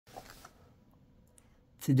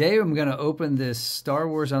Today I'm going to open this Star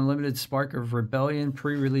Wars Unlimited Spark of Rebellion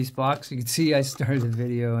pre-release box. You can see I started the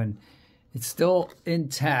video and it's still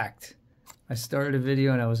intact. I started a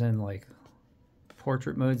video and I was in like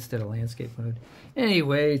portrait mode instead of landscape mode.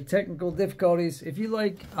 Anyway, technical difficulties. If you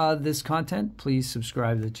like this content, please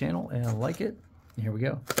subscribe to the channel and like it. Here we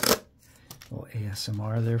go. A little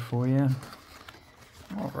ASMR there for you.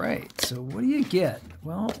 All right, so what do you get?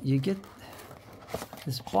 Well, you get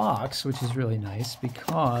this box, which is really nice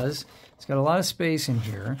because it's got a lot of space in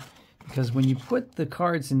here, because when you put the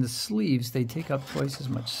cards in the sleeves, they take up twice as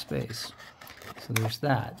much space. So there's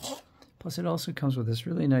that. Plus it also comes with this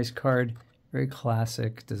really nice card, very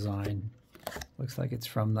classic design. Looks like it's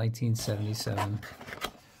from 1977.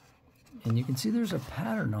 And you can see there's a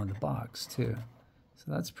pattern on the box too. So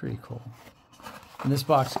that's pretty cool. And this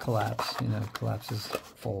box collapses,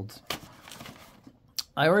 folds.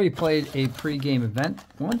 I already played a pre-game event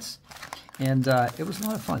once, and it was a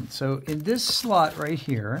lot of fun. So in this slot right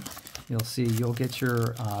here, you'll see you'll get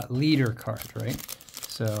your leader card, right?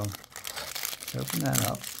 So open that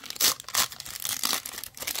up.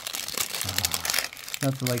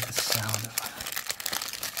 Nothing like the sound of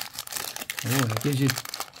it. Oh, it gives you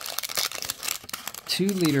 2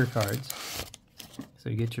 leader cards. So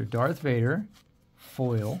you get your Darth Vader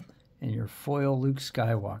foil and your foil Luke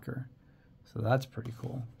Skywalker. So that's pretty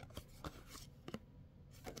cool.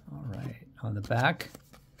 All right, on the back,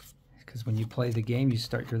 because when you play the game, you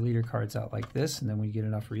start your leader cards out like this, and then when you get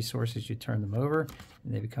enough resources, you turn them over,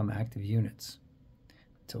 and they become active units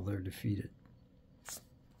until they're defeated.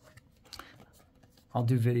 I'll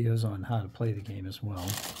do videos on how to play the game as well.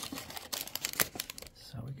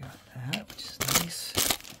 So we got that, which is nice.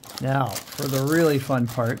 Now, for the really fun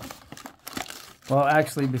part, well,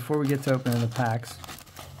 actually, before we get to opening the packs,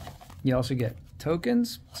 you also get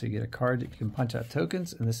tokens. So you get a card that you can punch out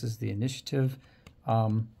tokens, and this is the initiative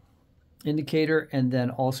indicator, and then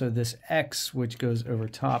also this X, which goes over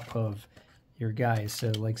top of your guys.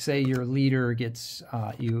 So like say your leader gets,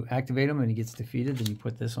 you activate him and he gets defeated, then you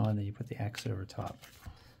put this on, and you put the X over top.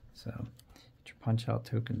 So get your punch out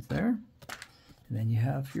tokens there. And then you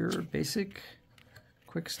have your basic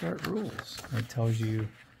quick start rules. It tells you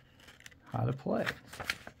how to play,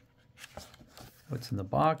 what's in the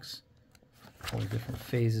box, all the different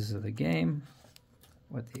phases of the game,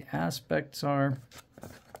 what the aspects are,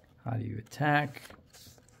 how do you attack,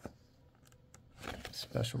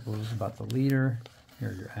 special rules about the leader.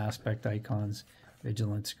 Here are your aspect icons: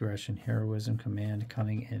 vigilance, aggression, heroism, command,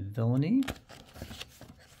 cunning, and villainy.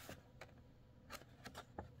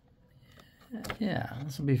 Yeah,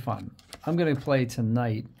 this will be fun. I'm going to play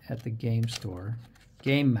tonight at the game store,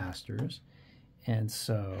 Game Masters, and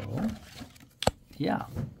so yeah,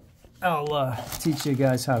 I'll teach you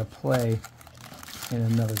guys how to play in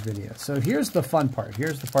another video. So here's the fun part.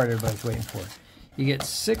 Here's the part everybody's waiting for. You get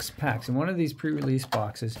 6 packs. In one of these pre-release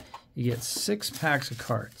boxes, you get 6 packs of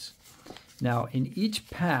cards. Now, in each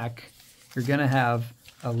pack, you're going to have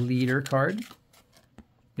a leader card.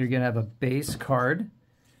 You're going to have a base card.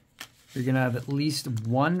 You're going to have at least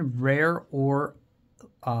 1 rare or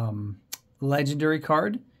legendary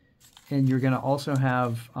card. And you're going to also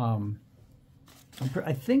have,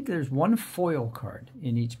 I think there's 1 foil card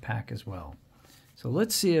in each pack as well. So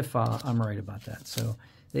let's see if I'm right about that. So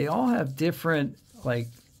they all have different like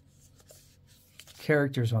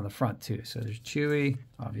characters on the front too. So there's Chewie,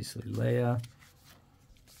 obviously Leia,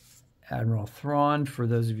 Admiral Thrawn, for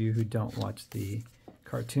those of you who don't watch the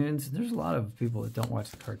cartoons. There's a lot of people that don't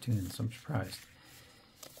watch the cartoons, so I'm surprised.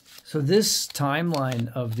 So this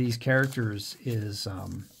timeline of these characters is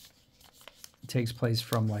takes place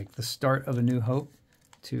from like the start of A New Hope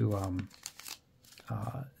to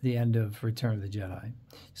the end of Return of the Jedi.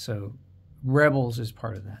 So Rebels is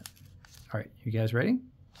part of that. All right, you guys ready?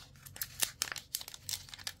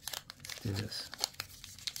 Let's do this.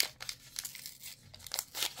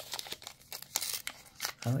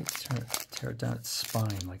 I like to tear it down its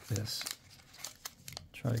spine like this.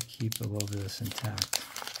 Try to keep a little bit of this intact.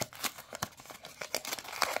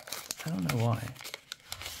 I don't know why.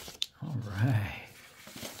 All right.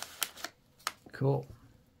 Cool.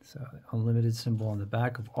 So unlimited symbol on the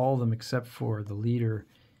back of all of them except for the leader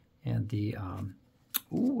and the,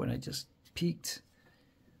 ooh, and I just peeked.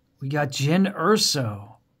 We got Jyn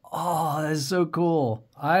Erso. Oh, that is so cool.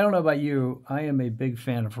 I don't know about you. I am a big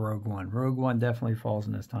fan of Rogue One. Rogue One definitely falls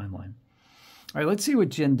in this timeline. All right, let's see what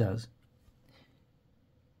Jyn does.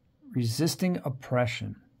 Resisting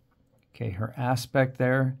oppression. Okay, her aspect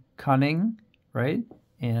there, cunning, right?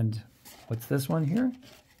 And what's this one here?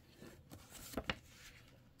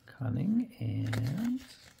 Cunning and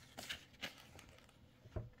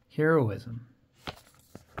heroism.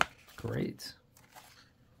 Great.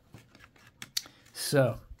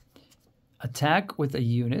 So, attack with a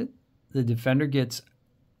unit. The defender gets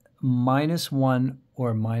 -1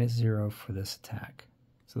 or -0 for this attack.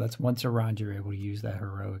 So that's once a round you're able to use that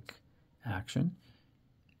heroic action.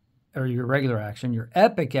 Or your regular action. Your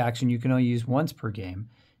epic action you can only use once per game.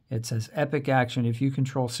 It says epic action. If you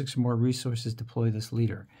control 6 or more resources, deploy this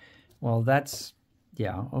leader. Well, that's,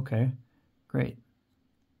 yeah, okay. Great.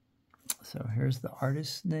 So here's the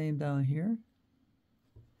artist's name down here.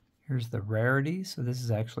 Here's the rarity. So this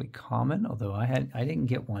is actually common, although I didn't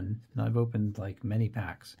get one. And I've opened like many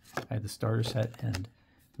packs. I had the starter set and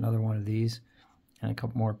another one of these and a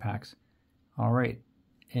couple more packs. All right.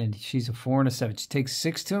 And she's a 4 and a 7. She takes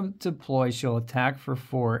 6 to deploy. She'll attack for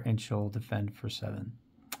 4 and she'll defend for 7.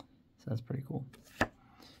 So that's pretty cool.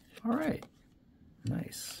 All right.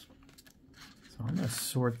 Nice. So I'm going to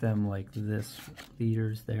sort them like this.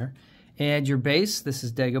 Leaders there. And your base, this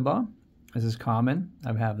is Dagobah. This is common.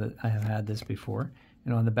 I have had this before.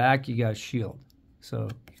 And on the back, you got a shield. So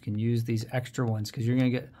you can use these extra ones because you're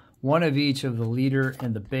going to get one of each of the leader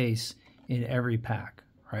and the base in every pack,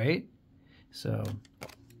 right? So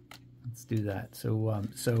let's do that. So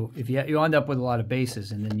so if you end up with a lot of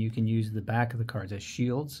bases, and then you can use the back of the cards as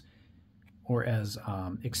shields or as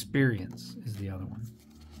experience is the other one.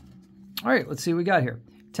 All right, let's see what we got here.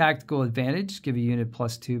 Tactical advantage, give a unit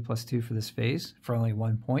 +2/+2 for this phase for only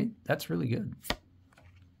 1 point. That's really good.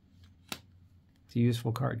 It's a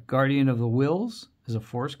useful card. Guardian of the Wills is a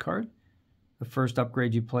force card. The first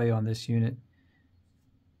upgrade you play on this unit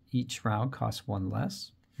each round costs 1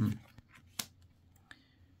 less.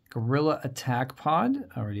 Guerrilla Attack Pod.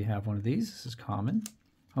 I already have one of these. This is common.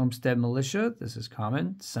 Homestead Militia. This is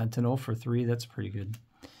common. Sentinel for 3. That's pretty good.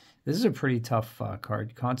 This is a pretty tough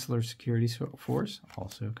card. Consular Security Force,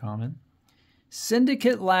 also common.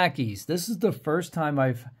 Syndicate Lackeys. This is the first time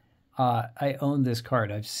I owned this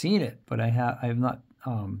card. I've seen it, but I have not.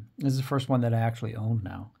 This is the first one that I actually own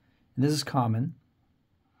now. And this is common.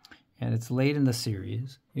 And it's late in the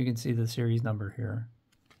series. You can see the series number here.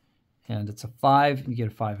 And it's a 5. You get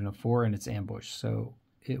a 5 and a 4, and it's ambush. So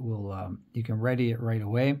it will. You can ready it right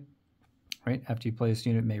away. Right after you play this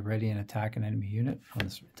unit, may ready and attack an enemy unit.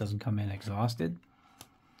 It doesn't come in exhausted.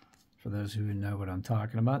 For those who know what I'm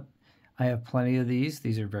talking about, I have plenty of these.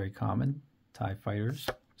 These are very common. TIE fighters,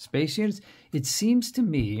 space units. It seems to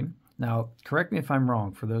me, now correct me if I'm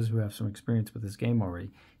wrong. For those who have some experience with this game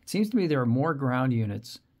already, it seems to me there are more ground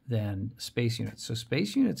units than space units. So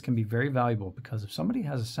space units can be very valuable because if somebody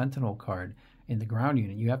has a Sentinel card in the ground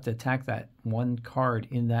unit, you have to attack that one card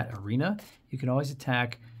in that arena. You can always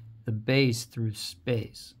attack the base through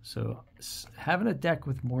space. So having a deck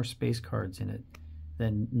with more space cards in it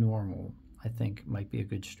than normal, I think, might be a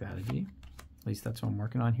good strategy. At least that's what I'm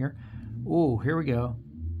working on here. Oh, here we go.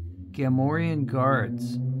 Gamorrean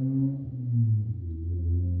Guards.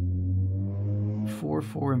 4,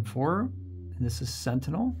 4, and 4. And this is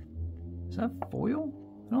Sentinel. Is that foil?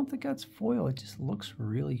 I don't think that's foil. It just looks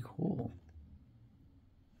really cool.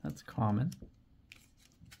 That's common.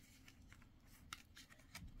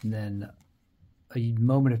 And then a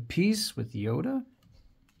Moment of Peace with Yoda.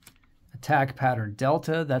 Attack Pattern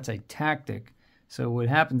Delta. That's a tactic. So what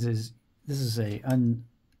happens is this is a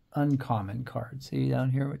uncommon card. See down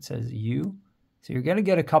here where it says U? So you're going to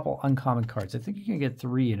get a couple uncommon cards. I think you can get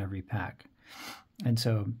 3 in every pack. And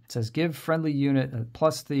so it says give friendly unit a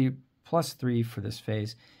 +3 for this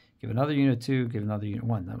phase. Give another unit 2. Give another unit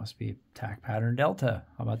 1. That must be Attack Pattern Delta.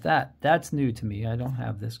 How about that? That's new to me. I don't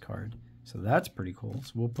have this card. So that's pretty cool.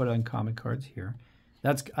 So we'll put uncommon cards here.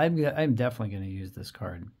 I'm definitely going to use this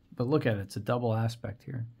card. But look at it. It's a double aspect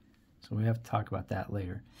here. So we have to talk about that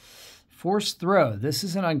later. Force Throw. This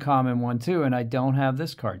is an uncommon one too, and I don't have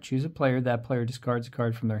this card. Choose a player. That player discards a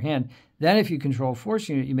card from their hand. Then if you control a force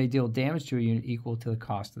unit, you may deal damage to a unit equal to the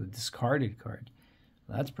cost of the discarded card.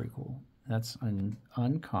 That's pretty cool. That's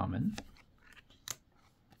uncommon.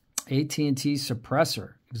 AT&T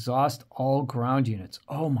Suppressor. Exhaust all ground units.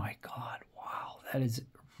 Oh my god. Wow. That is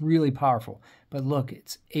really powerful. But look,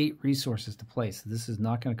 it's 8 resources to play, so this is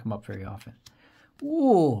not going to come up very often.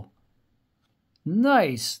 Ooh.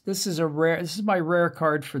 Nice. This is my rare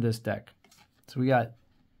card for this deck. So we got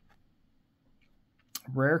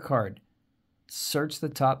rare card. Search the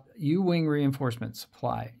top U-Wing Reinforcement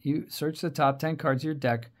Supply. You search the top 10 cards of your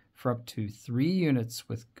deck for up to 3 units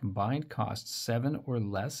with combined costs 7 or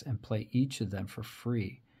less and play each of them for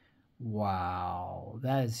free. Wow,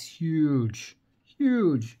 that is huge.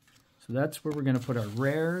 Huge. So that's where we're going to put our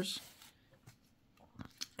rares.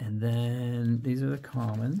 And then these are the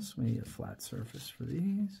commons. We need a flat surface for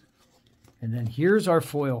these. And then here's our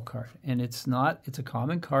foil card. And it's a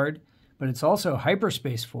common card, but it's also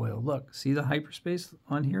hyperspace foil. Look, see the hyperspace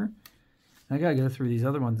on here? I got to go through these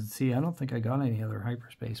other ones and see. I don't think I got any other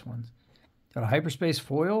hyperspace ones. Got a hyperspace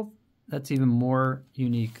foil. That's even more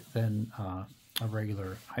unique than a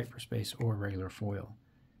regular hyperspace or regular foil.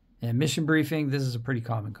 And mission briefing, this is a pretty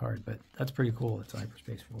common card, but that's pretty cool. It's a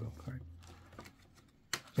hyperspace foil card.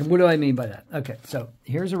 And what do I mean by that? Okay, so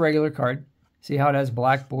here's a regular card. See how it has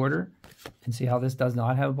black border? And see how this does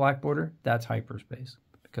not have a black border? That's hyperspace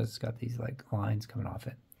because it's got these like lines coming off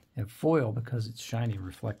it. And foil because it's shiny and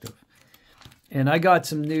reflective. And I got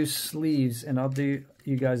some new sleeves, and I'll do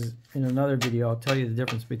you guys in another video. I'll tell you the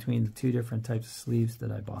difference between the two different types of sleeves that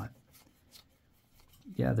I bought.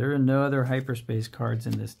 Yeah, there are no other hyperspace cards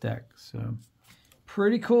in this deck, so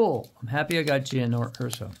pretty cool. I'm happy I got Jin or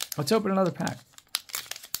Urso. Let's open another pack.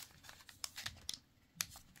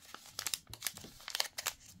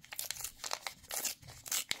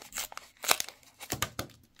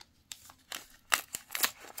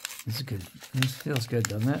 This is good. This feels good,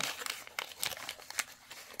 doesn't it?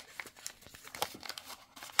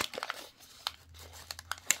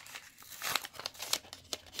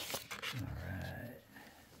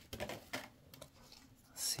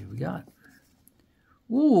 Got.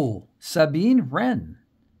 Ooh, Sabine Wren.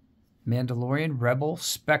 Mandalorian Rebel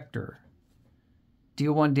Spectre.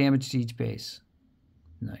 Deal 1 damage to each base.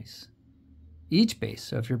 Nice. Each base.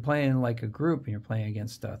 So if you're playing like a group and you're playing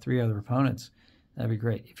against 3 other opponents, that'd be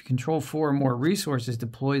great. If you control 4 or more resources,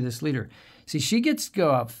 deploy this leader. See, she gets to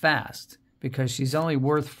go out fast because she's only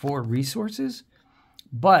worth 4 resources,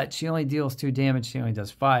 but she only deals 2 damage. She only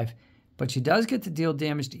does 5. But she does get to deal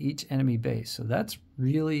damage to each enemy base. So that's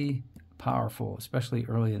really powerful, especially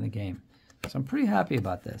early in the game. So I'm pretty happy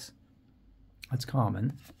about this. That's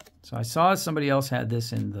common. So I saw somebody else had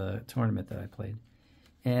this in the tournament that I played.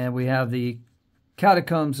 And we have the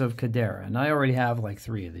Catacombs of Kadera. And I already have like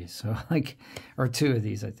 3 of these. So or 2 of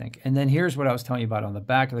these, I think. And then here's what I was telling you about on the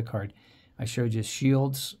back of the card. I showed you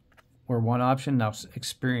shields were one option. Now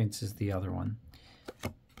experience is the other one.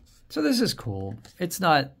 So this is cool. This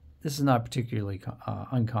is not a particularly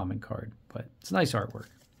uncommon card, but it's nice artwork.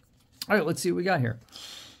 All right, let's see what we got here.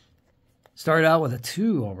 Started out with a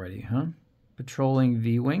 2 already, huh? Patrolling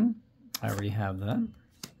V-Wing. I already have that.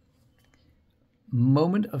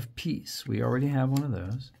 Moment of Peace. We already have one of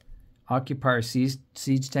those. Occupier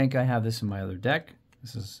Siege Tank. I have this in my other deck.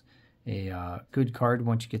 This is a good card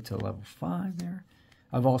once you get to level 5 there.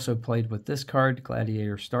 I've also played with this card,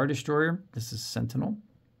 Gladiator Star Destroyer. This is Sentinel.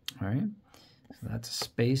 All right. So that's a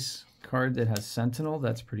space card that has Sentinel.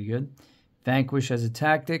 That's pretty good. Vanquish as a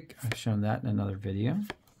tactic. I've shown that in another video.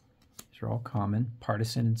 These are all common.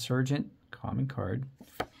 Partisan Insurgent, common card.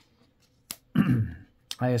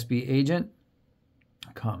 ISB Agent,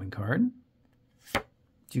 common card.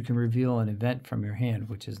 You can reveal an event from your hand,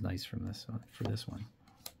 which is nice from this one, for this one.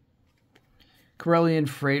 Corellian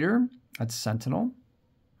Freighter, that's Sentinel.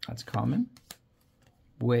 That's common.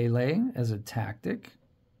 Waylay as a tactic.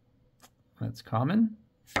 That's common.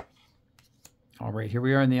 All right, here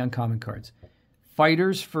we are in the uncommon cards.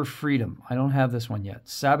 Fighters for Freedom. I don't have this one yet.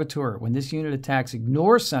 Saboteur. When this unit attacks,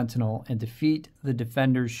 ignore Sentinel and defeat the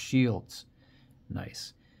defender's shields.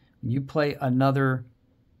 Nice. When you play another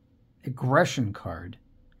aggression card,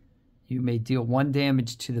 you may deal 1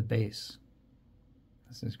 damage to the base.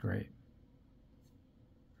 This is great.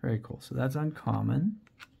 Very cool. So that's uncommon.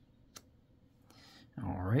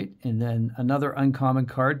 All right, and then another uncommon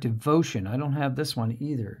card, Devotion. I don't have this one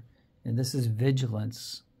either. And this is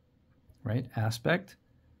Vigilance, right? Aspect.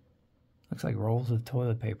 Looks like rolls of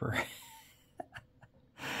toilet paper.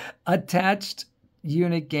 Attached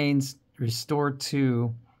unit gains Restore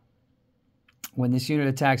 2. When this unit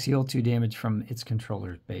attacks, heal 2 damage from its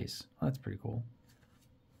controller's base. Oh, that's pretty cool.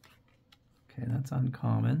 Okay, that's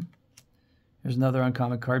uncommon. There's another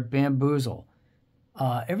uncommon card, Bamboozle.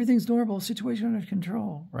 Everything's normal, situation under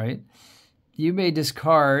control, right? You may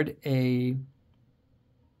discard a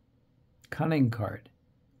cunning card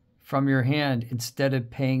from your hand instead of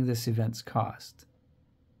paying this event's cost.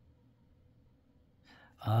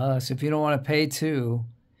 So if you don't want to pay 2,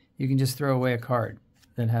 you can just throw away a card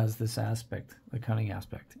that has this aspect, the cunning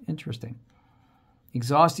aspect. Interesting.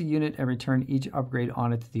 Exhaust a unit and return each upgrade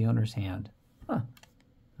on it to the owner's hand. Huh,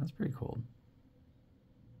 that's pretty cool.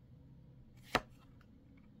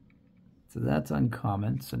 So that's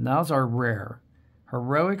uncommon. So now's our rare.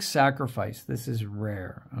 Heroic Sacrifice. This is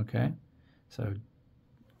rare, okay? So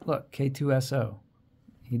look, K2SO.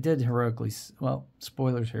 He did heroically, well,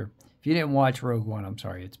 spoilers here. If you didn't watch Rogue One, I'm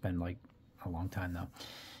sorry, it's been like a long time now.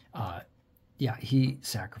 Yeah, he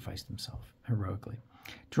sacrificed himself heroically.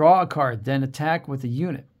 Draw a card, then attack with a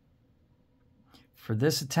unit. For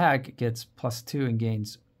this attack, it gets +2 and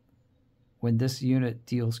gains when this unit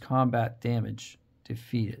deals combat damage.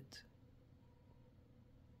 Defeat it.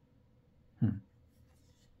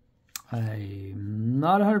 I'm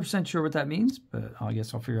not 100% sure what that means, but I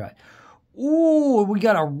guess I'll figure it out. Ooh, we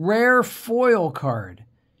got a rare foil card.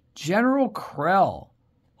 General Krell,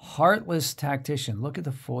 Heartless Tactician. Look at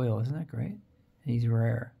the foil. Isn't that great? He's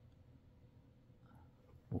rare.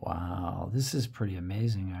 Wow, this is pretty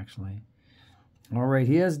amazing, actually. All right,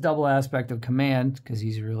 he has double aspect of command because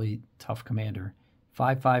he's a really tough commander.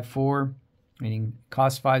 5/5/4, meaning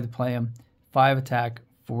costs 5 to play him, 5 attack,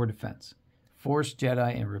 4 defense. Force,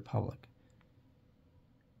 Jedi, and Republic.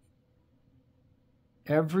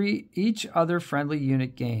 Each other friendly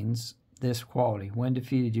unit gains this quality. When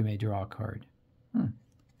defeated, you may draw a card. Well,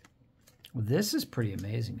 this is pretty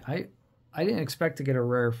amazing. I didn't expect to get a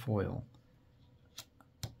rare foil.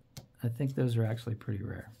 I think those are actually pretty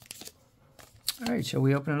rare. All right, shall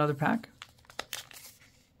we open another pack?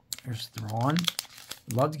 There's Thrawn.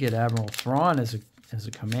 I'd love to get Admiral Thrawn as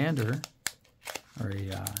a commander or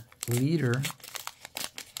a leader.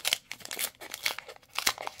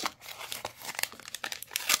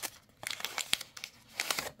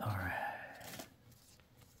 All right.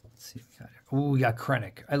 Let's see what we got here. Oh, we got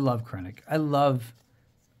Krennic. I love Krennic. I love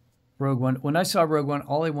Rogue One. When I saw Rogue One,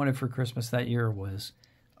 all I wanted for Christmas that year was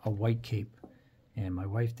a white cape, and my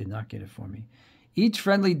wife did not get it for me. Each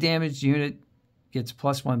friendly damaged unit gets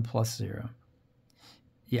 +1/+0.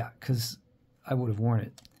 Yeah, because I would have worn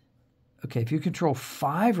it. Okay, if you control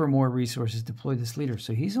 5 or more resources, deploy this leader.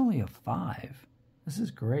 So he's only a 5. This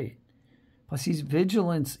is great. Plus he's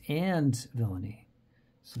vigilance and villainy.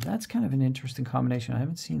 So that's kind of an interesting combination. I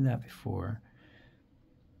haven't seen that before.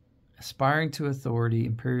 Aspiring to authority,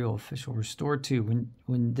 Imperial official, restore 2.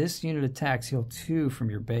 When this unit attacks, heal 2 from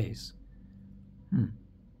your base.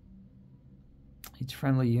 Each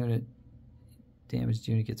friendly unit, damaged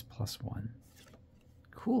unit gets +1.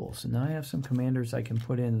 Cool. So now I have some commanders I can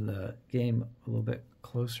put in the game a little bit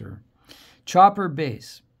closer. Chopper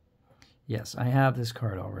base. Yes, I have this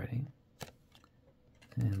card already.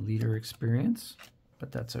 And leader experience,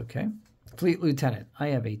 but that's okay. Fleet Lieutenant. I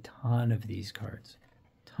have a ton of these cards.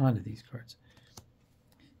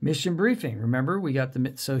 Mission briefing. Remember, we got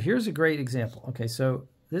the... So here's a great example. Okay, so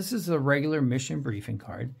this is the regular mission briefing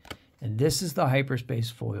card, and this is the hyperspace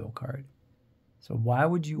foil card. So why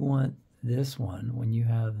would you want this one when you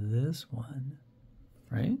have this one,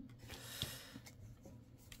 right?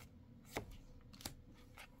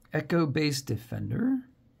 Echo Base Defender.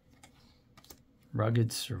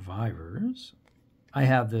 Rugged Survivors. I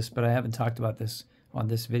have this, but I haven't talked about this on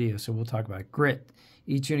this video, so we'll talk about it. Grit.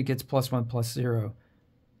 Each unit gets +1/+0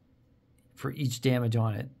 for each damage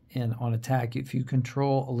on it. And on attack, if you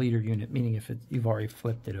control a leader unit, meaning if you've already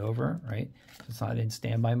flipped it over, right? So it's not in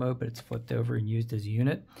standby mode, but it's flipped over and used as a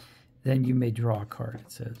unit, then you may draw a card,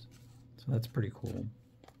 it says. So that's pretty cool.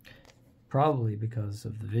 Probably because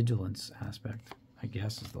of the vigilance aspect, I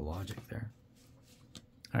guess, is the logic there.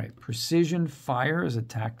 All right, Precision Fire is a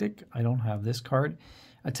tactic. I don't have this card.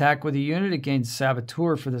 Attack with a unit, it gains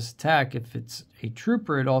Saboteur for this attack. If it's a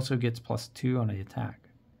trooper, it also gets +2 on the attack.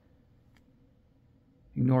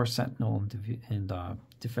 Ignore Sentinel and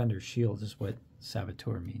Defender Shield is what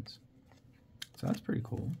Saboteur means. So that's pretty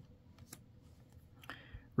cool.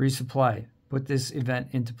 Resupply. Put this event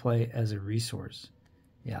into play as a resource.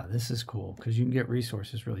 Yeah, this is cool because you can get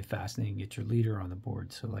resources really fast and you can get your leader on the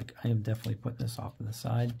board. So like I am definitely putting this off to the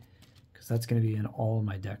side because that's going to be in all of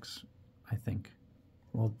my decks, I think.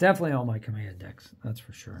 Well, definitely all my command decks, that's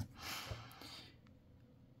for sure.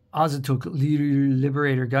 Azatuk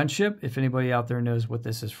Liberator Gunship. If anybody out there knows what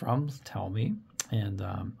this is from, tell me, and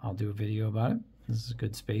I'll do a video about it. This is a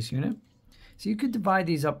good space unit. So you could divide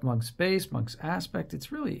these up amongst space, amongst aspect.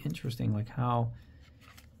 It's really interesting, like how,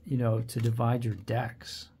 you know, to divide your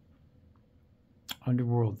decks.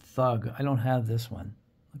 Underworld Thug. I don't have this one.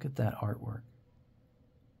 Look at that artwork.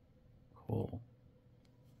 Cool.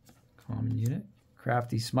 Common unit.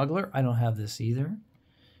 Crafty Smuggler. I don't have this either.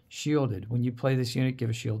 Shielded. When you play this unit,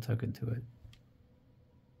 give a shield token to it.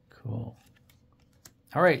 Cool.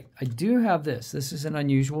 All right. I do have this. This is an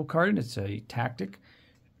unusual card, and it's a tactic.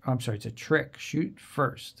 I'm sorry, it's a trick. Shoot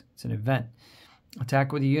first. It's an event.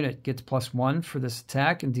 Attack with a unit. Gets +1 for this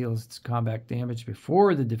attack and deals its combat damage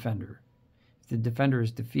before the defender. If the defender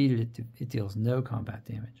is defeated, it deals no combat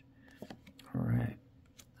damage. All right.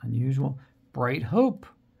 Unusual. Bright Hope.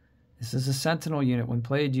 This is a Sentinel unit. When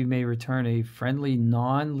played, you may return a friendly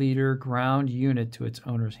non-leader ground unit to its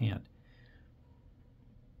owner's hand.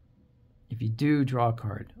 If you do, draw a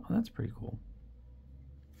card. Oh, that's pretty cool.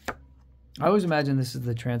 I always imagine this is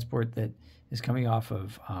the transport that is coming off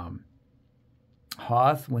of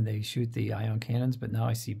Hoth when they shoot the ion cannons, but now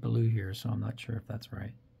I see blue here, so I'm not sure if that's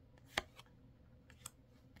right.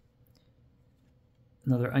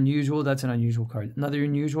 Another unusual, that's an unusual card. Another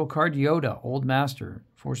unusual card, Yoda, Old Master,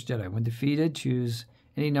 Force Jedi. When defeated, choose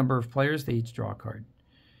any number of players, they each draw a card.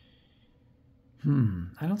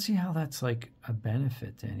 I don't see how that's like a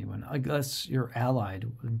benefit to anyone. Unless you're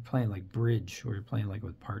allied, playing like bridge, or you're playing like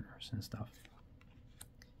with partners and stuff.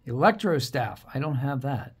 Electro Staff, I don't have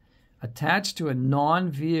that. Attached to a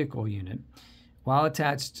non-vehicle unit. While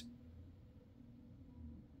attached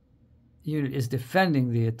unit is defending,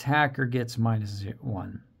 the attacker gets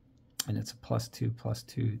 -1. And it's a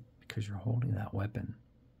 +2/+2 because you're holding that weapon.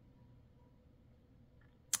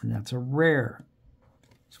 And that's a rare.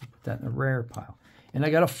 So we'll put that in the rare pile. And I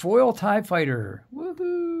got a foil TIE Fighter.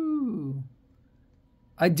 Woohoo!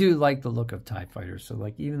 I do like the look of TIE Fighters. So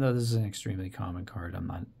like, even though this is an extremely common card, I'm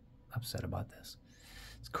not upset about this.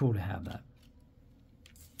 It's cool to have that.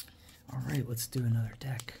 All right, let's do another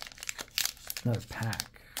deck. Another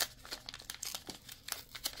pack.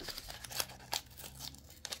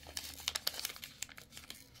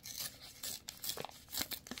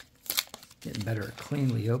 Getting better at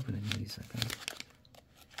cleanly opening these, I think.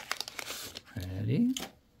 Ready?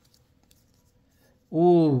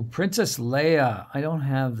 Ooh, Princess Leia. I don't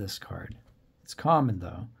have this card. It's common,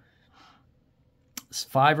 though. It's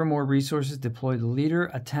 5 or more resources. Deploy the leader.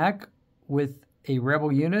 Attack with a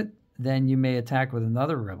rebel unit. Then you may attack with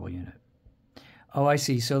another rebel unit. Oh, I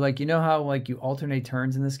see. So, like, you know how, like, you alternate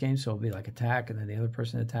turns in this game? So it'll be, like, attack, and then the other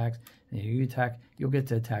person attacks, and then you attack. You'll get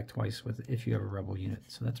to attack twice with if you have a rebel unit.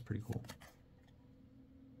 So that's pretty cool.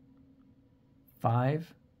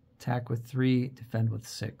 5, attack with 3, defend with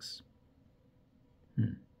 6.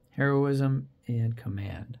 Heroism and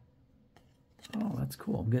command. Oh, that's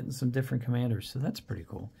cool. I'm getting some different commanders, so that's pretty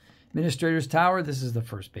cool. Administrator's Tower, this is the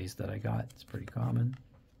first base that I got. It's pretty common.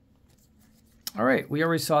 All right, we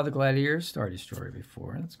already saw the Gladiator Star Destroyer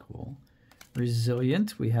before. That's cool.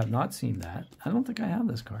 Resilient, we have not seen that. I don't think I have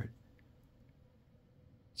this card.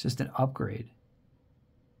 It's just an upgrade.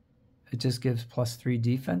 It just gives +3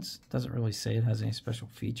 defense. Doesn't really say it has any special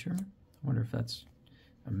feature. I wonder if that's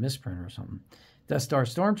a misprint or something. Death Star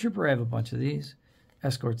Stormtrooper, I have a bunch of these.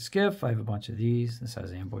 Escort Skiff, I have a bunch of these. This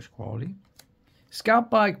has ambush quality. Scout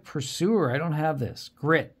Bike Pursuer, I don't have this.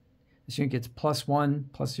 Grit. This unit gets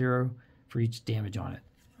 +1/+0 for each damage on it.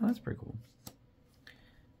 Oh, that's pretty cool.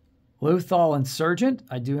 Lothal Insurgent,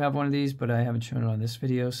 I do have one of these, but I haven't shown it on this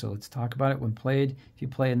video, so let's talk about it. When played, if you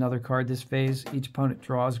play another card this phase, each opponent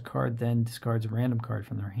draws a card, then discards a random card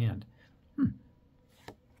from their hand.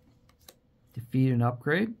 Defeat and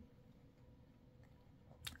upgrade.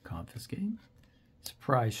 Confiscate.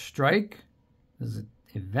 Surprise Strike. This is an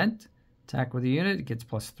event. Attack with a unit. It gets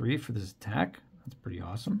 +3 for this attack. That's pretty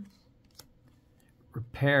awesome.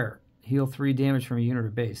 Repair. Heal 3 damage from a unit or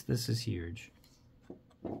base. This is huge.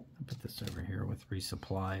 I'll put this over here with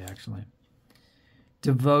resupply, actually.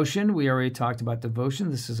 Devotion. We already talked about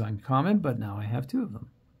Devotion. This is uncommon, but now I have 2 of them.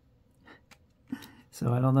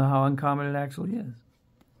 So I don't know how uncommon it actually is.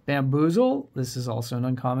 Bamboozle. This is also an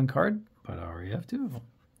uncommon card, but I already have 2 of them.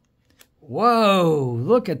 Whoa,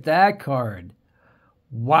 look at that card.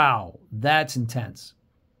 Wow, that's intense.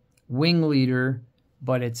 Wing Leader,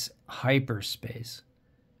 but it's hyperspace.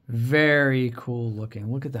 Very cool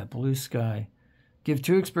looking. Look at that blue sky. Give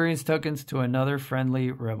 2 experience tokens to another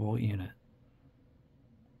friendly rebel unit.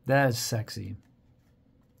 That is sexy.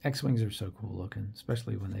 X-Wings are so cool looking,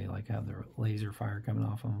 especially when they like have their laser fire coming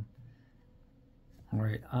off of them. All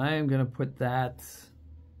right, I'm going to put that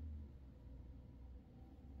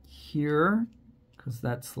here because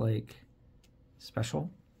that's like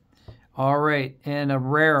special. All right, and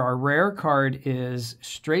our rare card is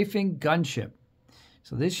Strafing Gunship.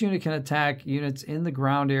 So this unit can attack units in the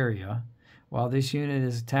ground area. While this unit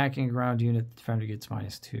is attacking a ground unit, the defender gets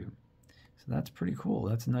 -2. So that's pretty cool.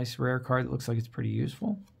 That's a nice rare card that looks like it's pretty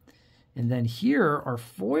useful. And then here, our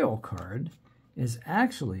foil card is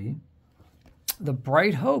actually the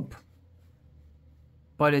Bright Hope.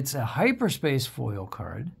 But it's a hyperspace foil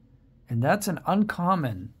card, and that's an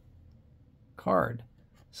uncommon card.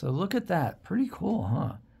 So look at that. Pretty cool,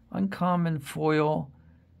 huh? Uncommon foil.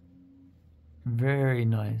 Very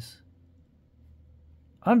nice.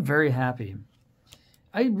 I'm very happy.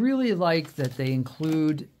 I really like that they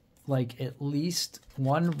include like at least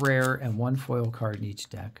 1 rare and 1 foil card in each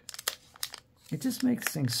deck. It just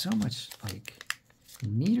makes things so much like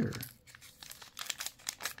neater.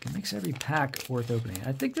 It makes every pack worth opening.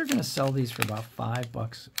 I think they're going to sell these for about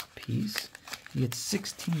 $5 a piece. You get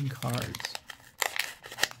 16 cards.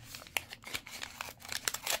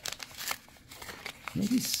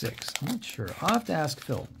 Maybe 6. I'm not sure. I'll have to ask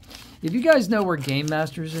Phil. If you guys know where Game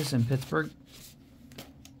Masters is in Pittsburgh,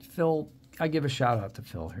 Phil, I give a shout out to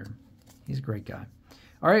Phil here. He's a great guy.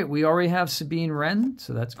 All right, we already have Sabine Wren,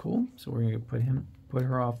 so that's cool. So we're going to put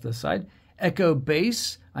her off the side. Echo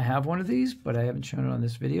Base. I have one of these, but I haven't shown it on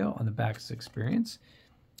this video. On the back is Experience.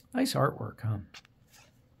 Nice artwork, huh?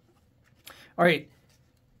 All right,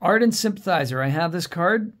 Ardent Sympathizer. I have this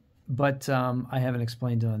card, but I haven't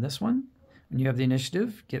explained it on this one. When you have the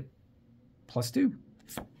initiative, get +2.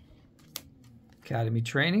 Academy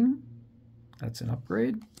Training. That's an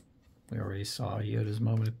upgrade. We already saw Yoda's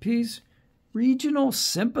Moment of Peace. Regional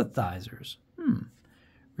Sympathizers.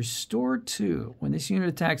 Restore 2. When this unit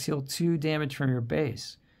attacks, heal 2 damage from your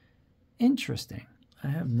base. Interesting. I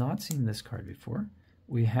have not seen this card before.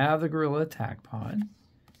 We have the Gorilla Attack Pod.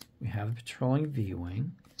 We have the Patrolling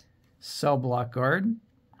V-Wing. Cell Block Guard.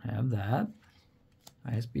 I have that.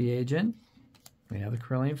 ISB Agent. We have the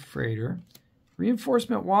Corellian Freighter.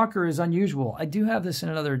 Reinforcement Walker is unusual. I do have this in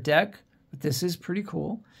another deck, but this is pretty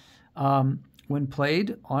cool. When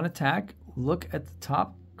played on attack, look at the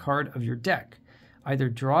top card of your deck. Either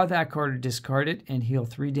draw that card or discard it and heal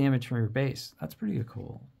 3 damage from your base. That's pretty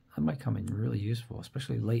cool. That might come in really useful,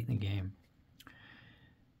 especially late in the game.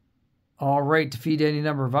 All right, defeat any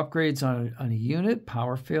number of upgrades on a unit.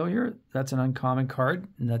 Power Failure. That's an uncommon card,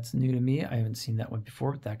 and that's new to me. I haven't seen that one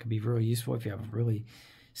before. That could be really useful if you have a really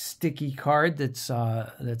sticky card that's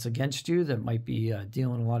against you that might be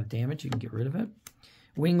dealing a lot of damage. You can get rid of it.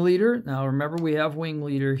 Wing Leader. Now, remember, we have Wing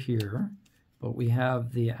Leader here, but we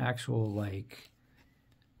have the actual, like...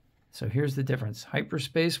 So here's the difference.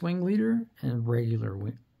 Hyperspace Wing Leader and regular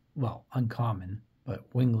wing... Well, uncommon, but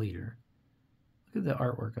Wing Leader. Look at the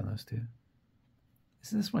artwork on those two.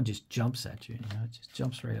 This one just jumps at you. You know, it just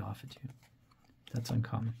jumps right off at you. That's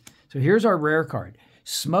uncommon. So here's our rare card.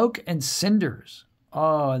 Smoke and Cinders.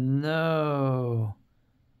 Oh, no.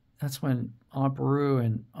 That's when Aunt Beru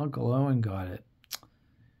and Uncle Owen got it.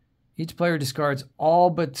 Each player discards all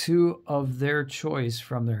but 2 of their choice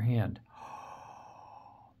from their hand.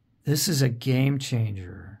 This is a game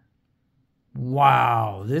changer.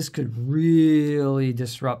 Wow. This could really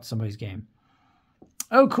disrupt somebody's game.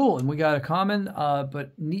 Oh, cool. And we got a common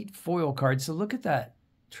but neat foil card. So look at that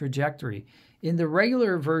trajectory. In the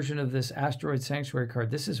regular version of this Asteroid Sanctuary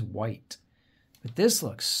card, this is white. But this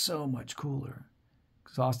looks so much cooler.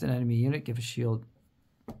 Exhaust an enemy unit. Give a shield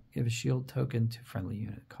token to friendly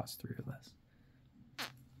unit. Costs 3 or less.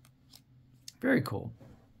 Very cool.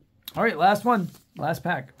 All right, last one. Last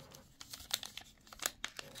pack.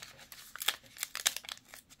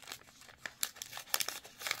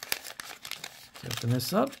 Open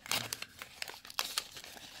this up.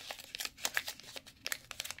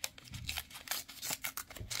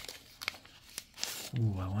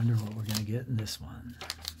 Ooh, I wonder what we're going to get in this one.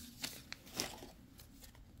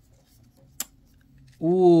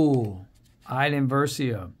 Ooh, Iden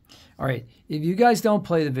Versio. All right, if you guys don't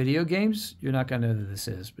play the video games, you're not going to know who this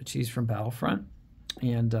is, but she's from Battlefront,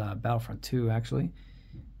 and Battlefront 2, actually.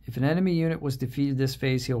 If an enemy unit was defeated this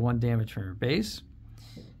phase, heal 1 damage from your base.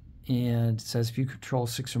 And it says if you control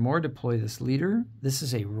 6 or more, deploy this leader. This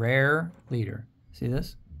is a rare leader. See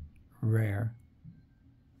this? Rare.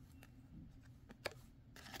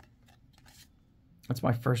 That's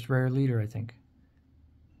my first rare leader, I think.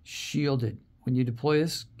 Shielded. When you deploy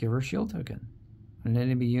this, give her a shield token. When an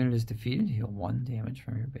enemy unit is defeated, heal 1 damage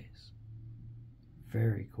from your base.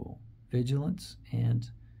 Very cool. Vigilance and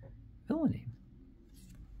villainy.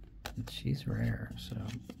 And she's rare, so...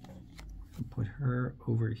 put her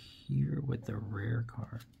over here with the rare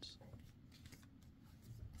cards.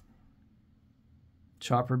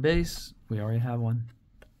 Chopper Base, we already have one.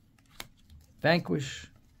 Vanquish,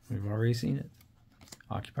 we've already seen it.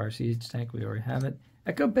 Occupier Siege Tank, we already have it.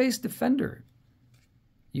 Echo Base Defender.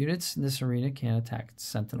 Units in this arena can attack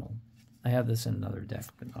Sentinel. I have this in another deck,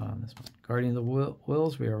 but not on this one. Guardian of the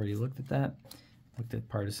Wills, we already looked at that. Looked at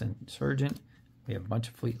Partisan Insurgent. We have a bunch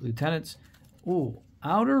of Fleet Lieutenants. Ooh,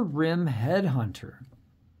 Outer Rim Headhunter.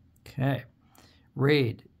 Okay.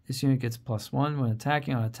 Raid. This unit gets +1 when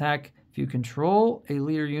attacking. On attack, if you control a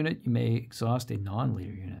leader unit, you may exhaust a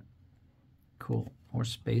non-leader unit. Cool. More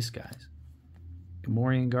space guys.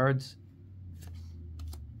 Gamorrean Guards.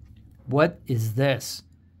 What is this?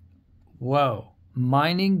 Whoa.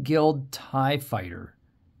 Mining Guild TIE Fighter.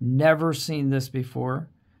 Never seen this before.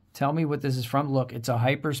 Tell me what this is from. Look, it's a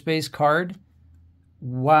hyperspace card.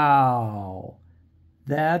 Wow.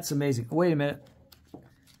 That's amazing. Wait a minute. I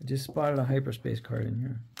just spotted a hyperspace card in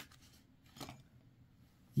here.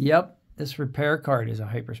 Yep, this repair card is a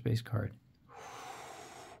hyperspace card.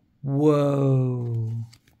 Whoa.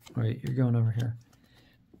 All right, you're going over here.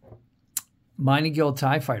 Mining Guild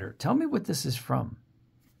TIE Fighter. Tell me what this is from.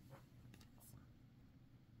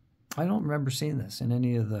 I don't remember seeing this in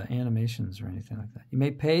any of the animations or anything like that. You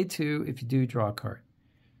may pay 2 if you do draw a card.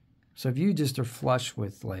 So if you just are flush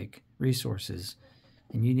with like resources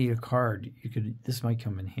and you need a card, you could. This might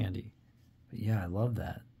come in handy. But yeah, I love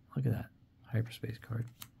that. Look at that hyperspace card.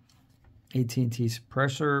 AT&T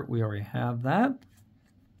Suppressor. We already have that.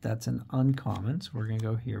 That's an uncommon, so we're going to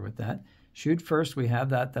go here with that. Shoot First. We have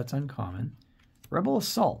that. That's uncommon. Rebel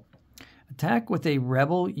Assault. Attack with a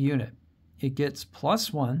rebel unit. It gets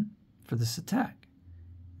 +1 for this attack.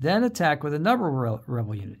 Then attack with another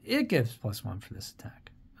rebel unit. It gives +1 for this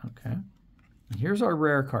attack. Okay. And here's our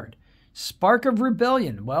rare card. Spark of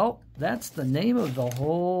Rebellion. Well, that's the name of the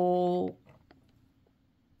whole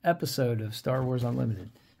episode of Star Wars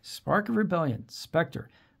Unlimited. Spark of Rebellion. Spectre.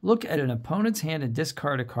 Look at an opponent's hand and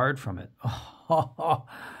discard a card from it.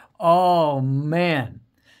 Oh man.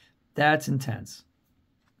 That's intense.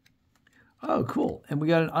 Oh, cool. And we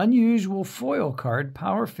got an unusual foil card,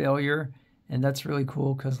 Power Failure. And that's really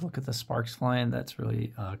cool because look at the sparks flying. That's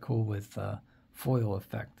really cool with foil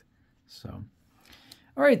effect. So,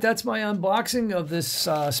 all right, that's my unboxing of this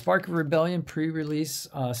Spark of Rebellion pre-release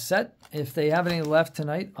set. If they have any left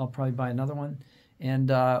tonight, I'll probably buy another one. And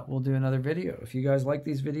we'll do another video. If you guys like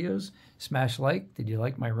these videos, smash like. Did you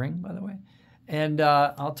like my ring, by the way? And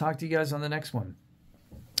I'll talk to you guys on the next one.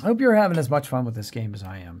 I hope you're having as much fun with this game as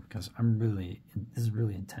I am, because this is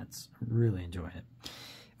really intense. I'm really enjoying it.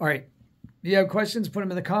 All right. If you have questions, put them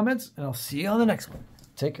in the comments, and I'll see you on the next one.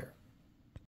 Take care.